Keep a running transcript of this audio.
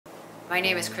My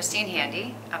name is Christine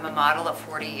Handy. I'm a model of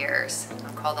 40 years.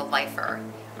 I'm called a lifer.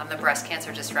 I'm the breast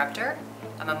cancer disruptor.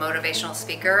 I'm a motivational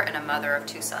speaker and a mother of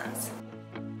 2 sons.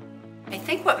 I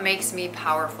think what makes me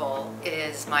powerful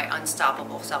is my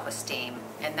unstoppable self-esteem,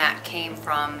 and that came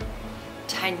from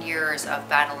 10 years of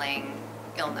battling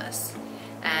illness.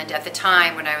 And at the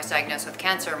time when I was diagnosed with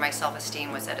cancer, my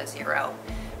self-esteem was at a 0.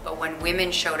 But when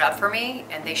women showed up for me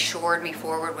and they shored me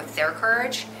forward with their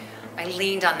courage, I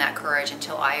leaned on that courage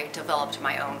until I developed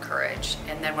my own courage.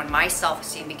 And then when my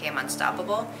self-esteem became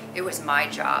unstoppable, it was my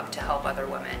job to help other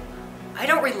women. I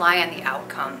don't rely on the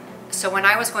outcome. So when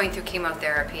I was going through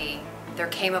chemotherapy, there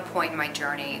came a point in my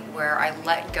journey where I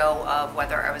let go of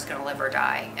whether I was going to live or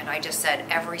die. And I just said,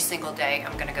 every single day,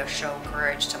 I'm going to go show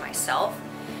courage to myself.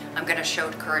 I'm going to show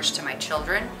courage to my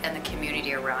children and the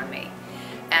community around me.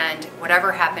 And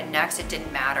whatever happened next, it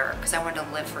didn't matter because I wanted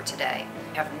to live for today.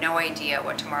 I have no idea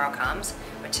what tomorrow comes,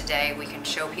 but today we can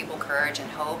show people courage and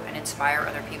hope and inspire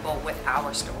other people with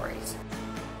our stories.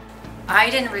 I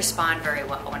didn't respond very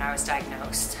well when I was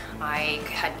diagnosed. I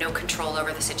had no control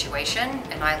over the situation,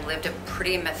 and I lived a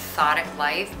pretty methodic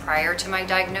life prior to my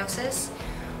diagnosis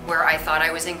where I thought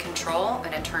I was in control,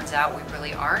 and it turns out we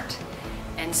really aren't.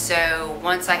 And so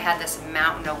once I had this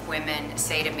mountain of women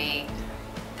say to me,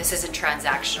 this isn't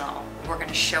transactional. We're going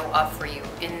to show up for you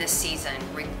in this season,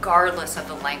 regardless of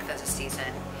the length of the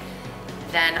season.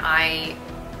 Then I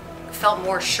felt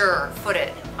more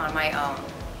sure-footed on my own.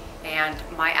 And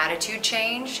my attitude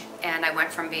changed, and I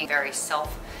went from being very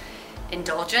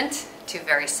self-indulgent to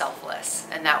very selfless.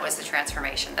 And that was the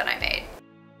transformation that I made.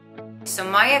 So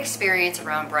my experience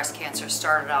around breast cancer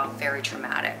started off very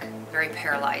traumatic, very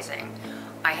paralyzing.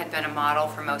 I had been a model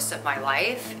for most of my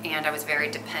life, and I was very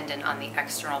dependent on the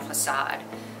external facade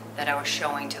that I was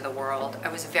showing to the world. I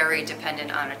was very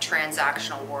dependent on a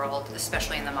transactional world,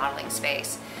 especially in the modeling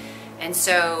space. And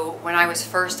so when I was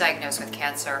first diagnosed with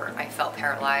cancer, I felt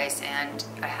paralyzed and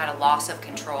I had a loss of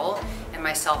control and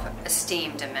my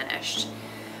self-esteem diminished.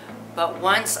 But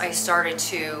once I started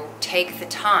to take the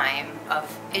time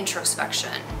of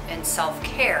introspection and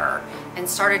self-care and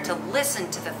started to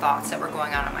listen to the thoughts that were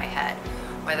going on in my head,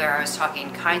 whether I was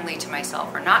talking kindly to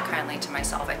myself or not kindly to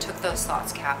myself, I took those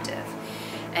thoughts captive.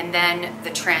 And then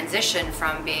the transition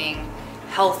from being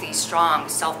healthy, strong,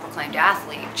 self-proclaimed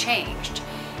athlete changed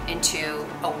into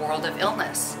a world of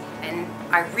illness. And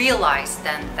I realized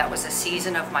then that was a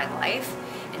season of my life.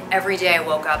 And every day I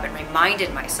woke up and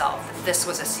reminded myself that this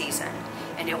was a season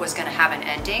and it was going to have an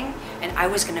ending, and I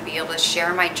was going to be able to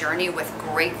share my journey with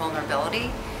great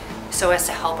vulnerability so as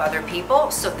to help other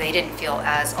people so they didn't feel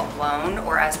as alone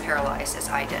or as paralyzed as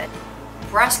I did.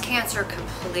 Breast cancer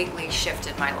completely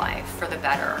shifted my life for the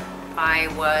better. I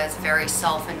was very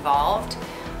self-involved.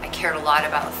 I cared a lot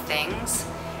about things.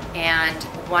 And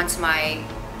once my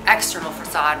external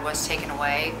facade was taken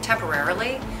away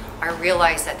temporarily, I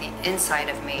realized that the inside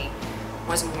of me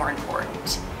was more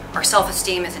important. Our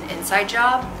self-esteem is an inside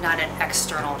job, not an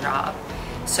external job.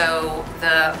 So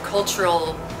the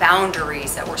cultural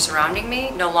boundaries that were surrounding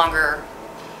me no longer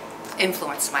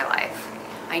influenced my life.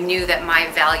 I knew that my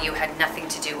value had nothing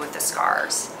to do with the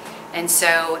scars. And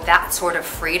so that sort of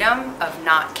freedom of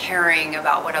not caring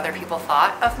about what other people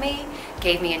thought of me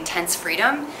gave me intense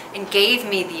freedom and gave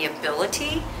me the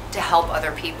ability to help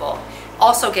other people.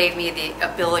 Also gave me the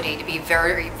ability to be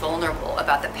very vulnerable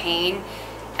about the pain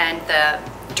and the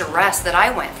duress that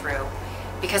I went through,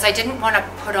 because I didn't want to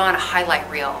put on a highlight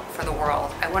reel for the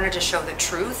world. I wanted to show the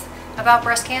truth about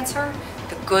breast cancer,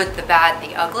 the good, the bad,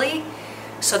 the ugly,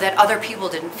 so that other people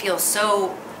didn't feel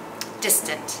so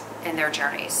distant in their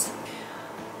journeys.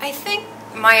 I think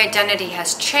my identity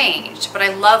has changed, but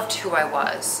I loved who I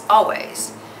was,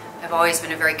 always. I've always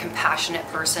been a very compassionate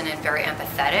person and very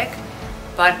empathetic,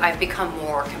 but I've become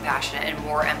more compassionate and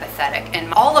more empathetic.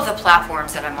 And all of the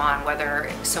platforms that I'm on, whether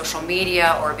it's social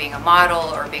media or being a model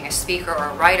or being a speaker or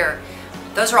a writer,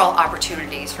 those are all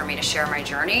opportunities for me to share my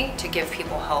journey, to give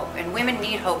people hope. And women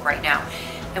need hope right now.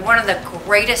 And one of the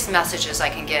greatest messages I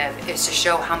can give is to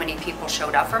show how many people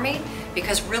showed up for me,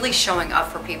 because really showing up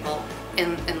for people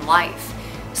in life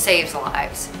saves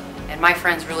lives. And my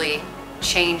friends really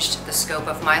changed the scope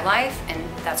of my life, and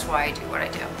that's why I do what I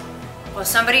do. Well,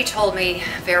 somebody told me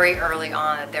very early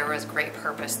on that there was great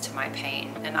purpose to my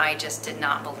pain, and I just did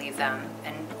not believe them.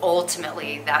 And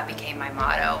ultimately, that became my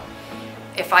motto.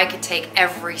 If I could take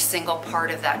every single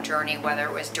part of that journey, whether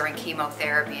it was during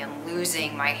chemotherapy and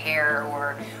losing my hair,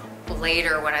 or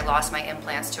later when I lost my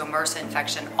implants to a MRSA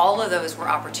infection, all of those were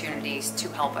opportunities to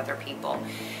help other people.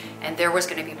 And there was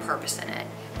going to be purpose in it.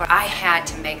 But I had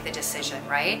to make the decision,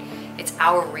 right? It's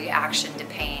our reaction to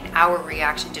pain, our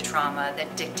reaction to trauma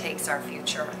that dictates our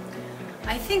future.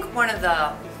 I think one of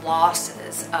the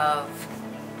losses of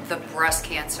the breast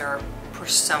cancer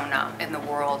persona in the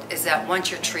world is that once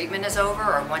your treatment is over,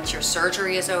 or once your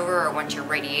surgery is over, or once your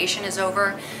radiation is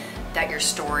over, that your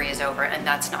story is over, and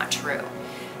that's not true.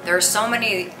 There are so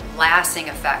many lasting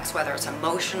effects, whether it's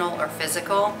emotional or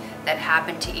physical, that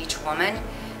happen to each woman,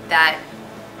 that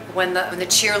when the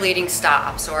cheerleading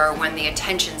stops or when the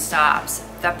attention stops,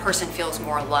 that person feels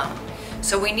more alone.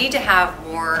 So we need to have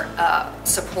more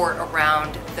support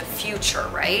around the future,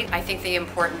 right? I think the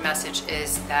important message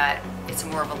is that it's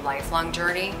more of a lifelong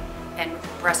journey, and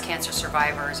breast cancer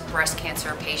survivors, breast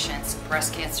cancer patients,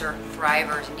 breast cancer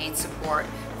thrivers need support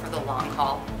for the long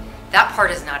haul. That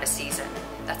part is not a season,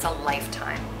 that's a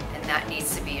lifetime, and that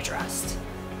needs to be addressed.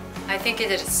 I think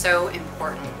it is so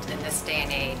important in this day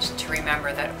and age to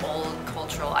remember that old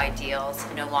cultural ideals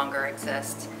no longer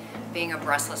exist. Being a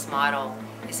breastless model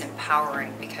is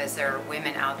empowering because there are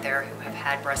women out there who have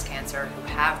had breast cancer, who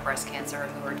have breast cancer,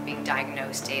 who are being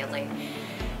diagnosed daily.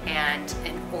 And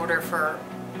in order for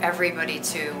everybody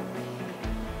to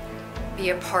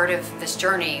be a part of this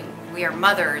journey, we are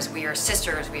mothers, we are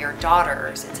sisters, we are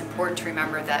daughters. It's important to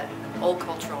remember that old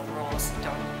cultural rules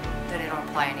don't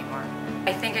apply anymore.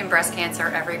 I think in breast cancer,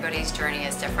 everybody's journey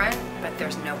is different, but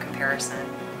there's no comparison.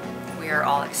 We are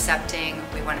all accepting.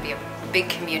 We want to be a big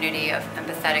community of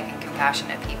empathetic and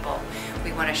compassionate people.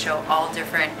 We want to show all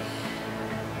different,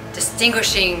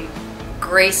 distinguishing,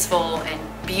 graceful,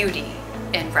 and beauty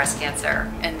in breast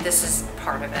cancer, and this is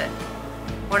part of it.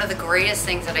 One of the greatest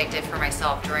things that I did for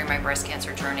myself during my breast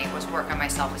cancer journey was work on my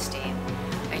self-esteem.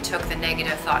 I took the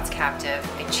negative thoughts captive.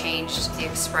 I changed the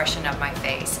expression of my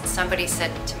face. Somebody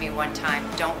said to me one time,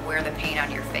 "Don't wear the pain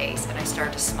on your face," and I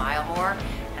started to smile more,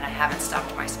 and I haven't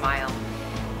stopped my smile.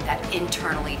 That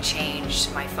internally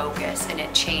changed my focus, and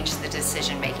it changed the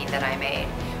decision making that I made.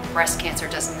 Breast cancer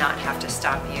does not have to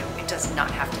stop you. It does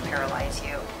not have to paralyze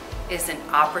you. It is an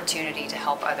opportunity to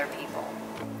help other people.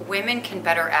 Women can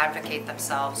better advocate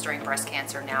themselves during breast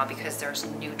cancer now because there's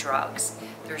new drugs,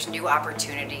 there's new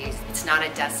opportunities. It's not a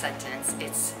death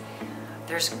sentence.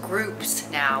 There's groups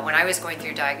now. When I was going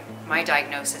through my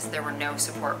diagnosis, there were no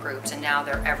support groups, and now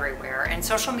they're everywhere. And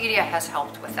social media has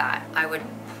helped with that. I would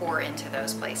pour into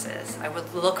those places. I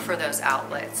would look for those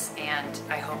outlets, and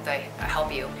I hope they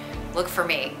help you. Look for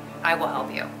me. I will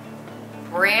help you.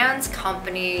 Brands,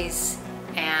 companies,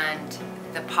 and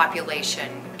the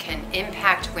population can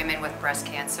impact women with breast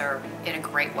cancer in a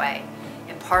great way.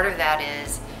 And part of that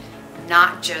is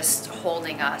not just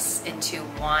holding us into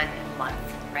 1 month,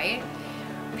 right?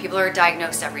 People are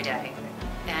diagnosed every day,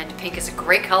 and pink is a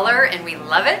great color and we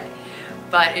love it,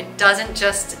 but it doesn't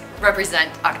just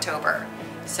represent October.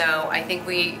 So I think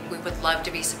we would love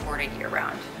to be supported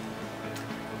year-round.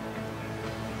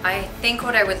 I think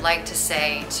what I would like to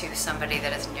say to somebody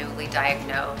that is newly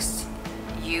diagnosed,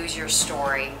 use your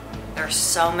story. There are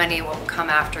so many who will come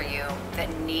after you that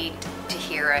need to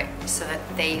hear it so that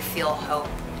they feel hope.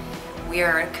 We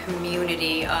are a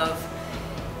community of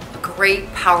a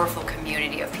great, powerful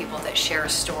community of people that share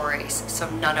stories, so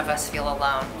none of us feel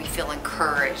alone. We feel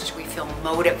encouraged, we feel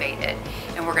motivated,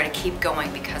 and we're going to keep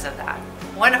going because of that.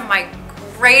 One of my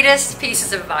greatest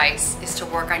pieces of advice is to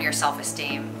work on your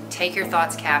self-esteem. Take your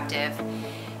thoughts captive.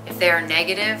 If they are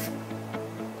negative,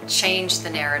 change the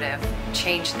narrative,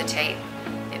 change the tape.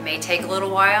 It may take a little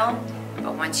while,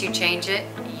 but once you change it,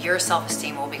 your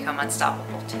self-esteem will become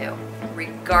unstoppable too.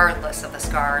 Regardless of the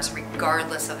scars,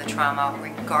 regardless of the trauma,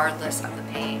 regardless of the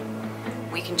pain,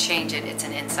 we can change it. It's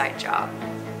an inside job.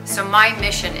 So my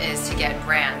mission is to get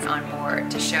brands on board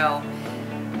to show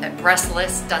that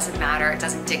breastless doesn't matter, it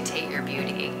doesn't dictate your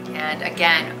beauty. And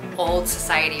again, old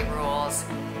society rules,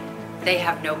 they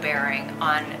have no bearing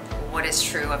on what is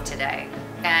true of today.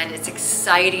 And it's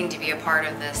exciting to be a part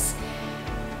of this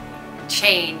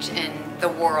change in the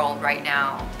world right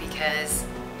now because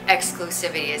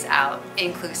exclusivity is out,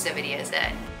 inclusivity is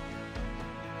in.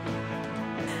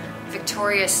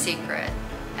 Victoria's Secret,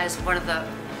 as one of the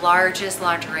largest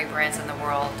lingerie brands in the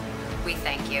world, we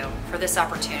thank you for this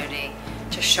opportunity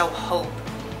to show hope,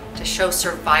 to show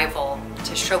survival,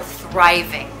 to show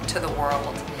thriving to the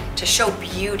world, to show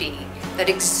beauty that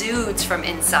exudes from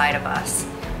inside of us.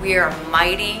 We are a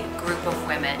mighty group of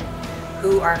women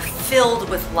who are filled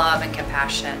with love and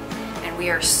compassion, and we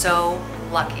are so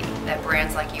lucky that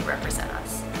brands like you represent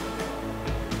us.